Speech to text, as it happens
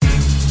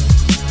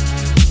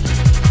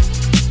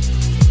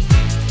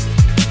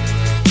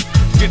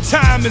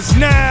time is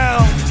now.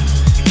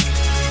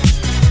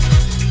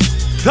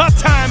 The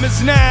time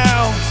is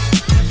now.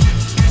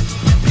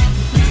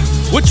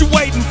 What you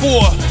waiting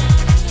for?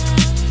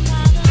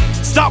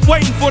 Stop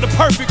waiting for the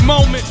perfect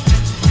moment.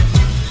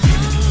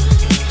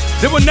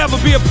 There will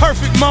never be a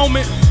perfect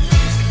moment.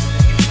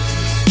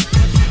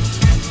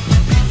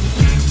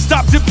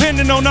 Stop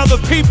depending on other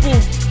people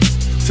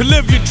to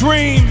live your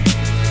dream.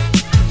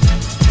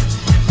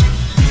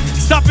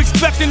 Stop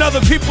expecting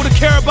other people to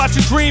care about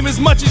your dream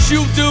as much as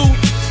you do.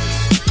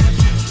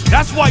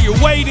 That's why you're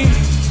waiting.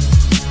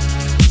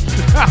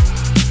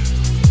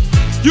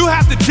 You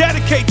have to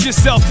dedicate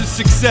yourself to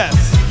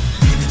success.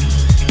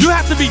 You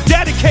have to be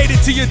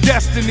dedicated to your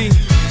destiny.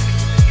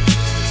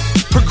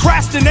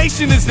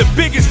 Procrastination is the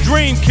biggest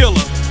dream killer.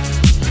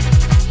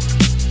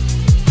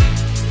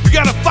 You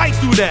gotta fight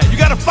through that. You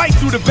gotta fight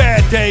through the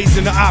bad days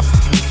and the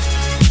obstacles.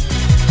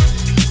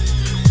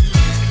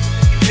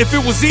 If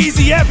it was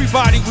easy,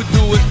 everybody would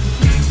do it.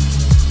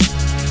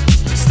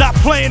 Stop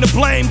playing the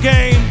blame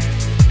game.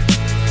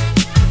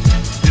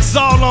 It's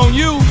all on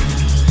you.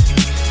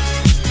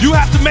 You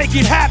have to make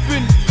it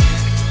happen.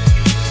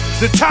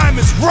 The time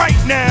is right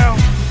now.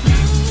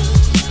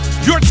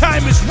 Your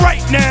time is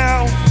right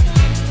now.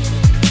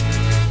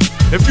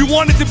 If you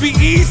want it to be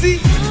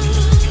easy,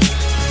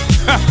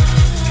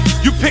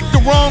 you picked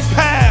the wrong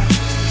path,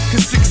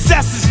 because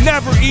success is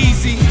never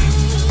easy.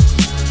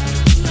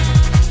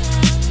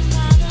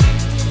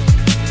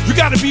 You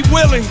gotta be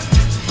willing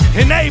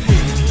and able.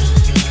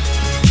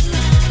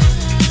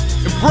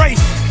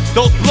 Embrace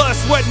those blood,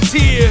 sweat, and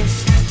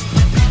tears.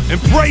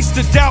 Embrace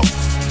the doubts.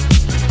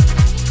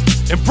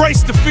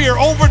 Embrace the fear.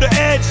 Over the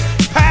edge,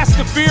 past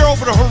the fear,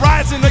 over the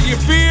horizon of your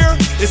fear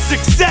is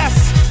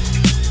success.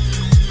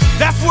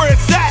 That's where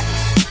it's at.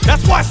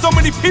 That's why so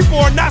many people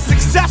are not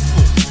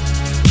successful,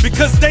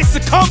 because they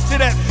succumb to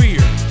that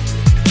fear.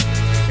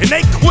 And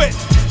they quit.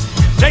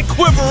 They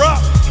quiver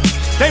up.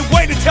 They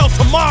wait until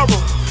tomorrow.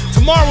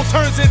 Tomorrow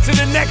turns into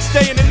the next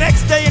day and the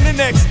next day and the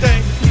next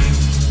day.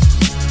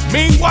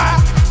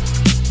 Meanwhile,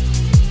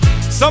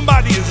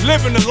 somebody is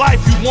living the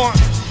life you want.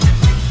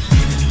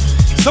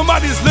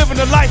 Somebody is living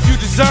the life you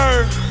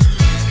deserve.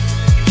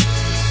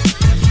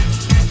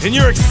 And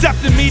you're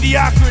accepting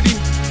mediocrity.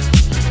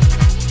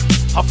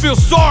 I feel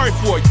sorry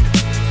for you.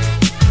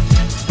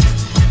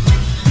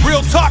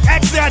 Real talk,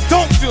 actually I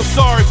don't feel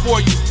sorry for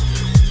you,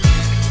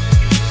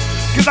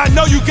 because I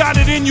know you got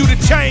it in you to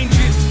change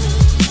it.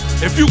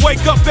 If you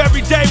wake up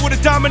every day with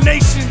a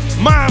domination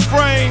mind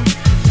frame,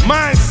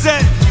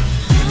 mindset,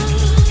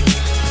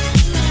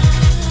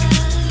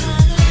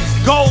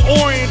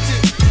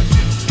 goal-oriented,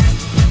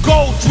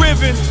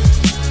 goal-driven,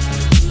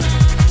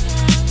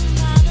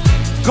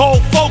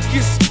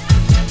 goal-focused,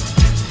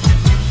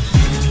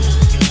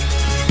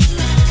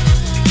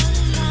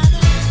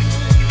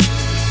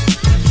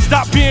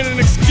 stop being an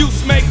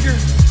excuse maker.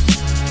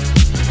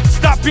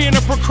 Stop being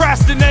a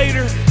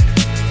procrastinator.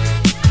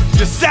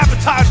 You're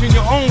sabotaging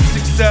your own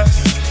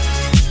success.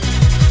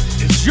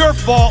 It's your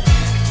fault.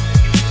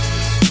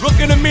 Look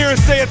in the mirror and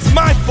say it's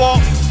my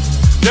fault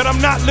that I'm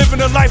not living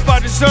the life I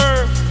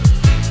deserve.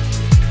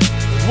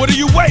 What are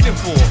you waiting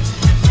for?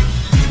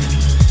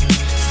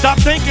 Stop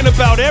thinking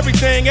about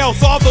everything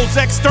else, all those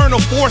external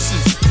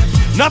forces.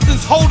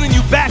 Nothing's holding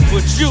you back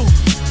but you.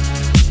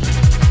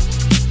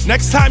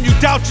 Next time you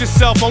doubt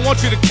yourself, I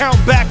want you to count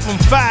back from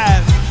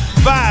 5,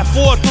 5,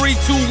 4, 3,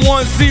 2,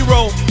 1,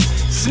 0.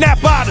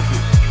 Snap out of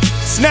it.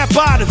 Snap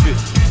out of it.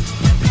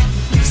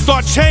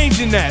 Start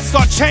changing that.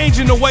 Start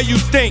changing the way you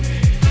think.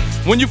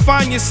 When you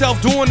find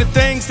yourself doing the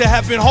things that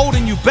have been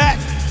holding you back,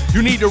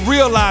 you need to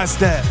realize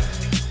that.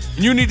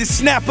 And you need to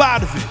snap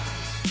out of it.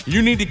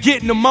 You need to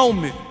get in the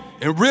moment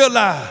and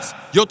realize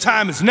your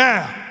time is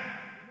now.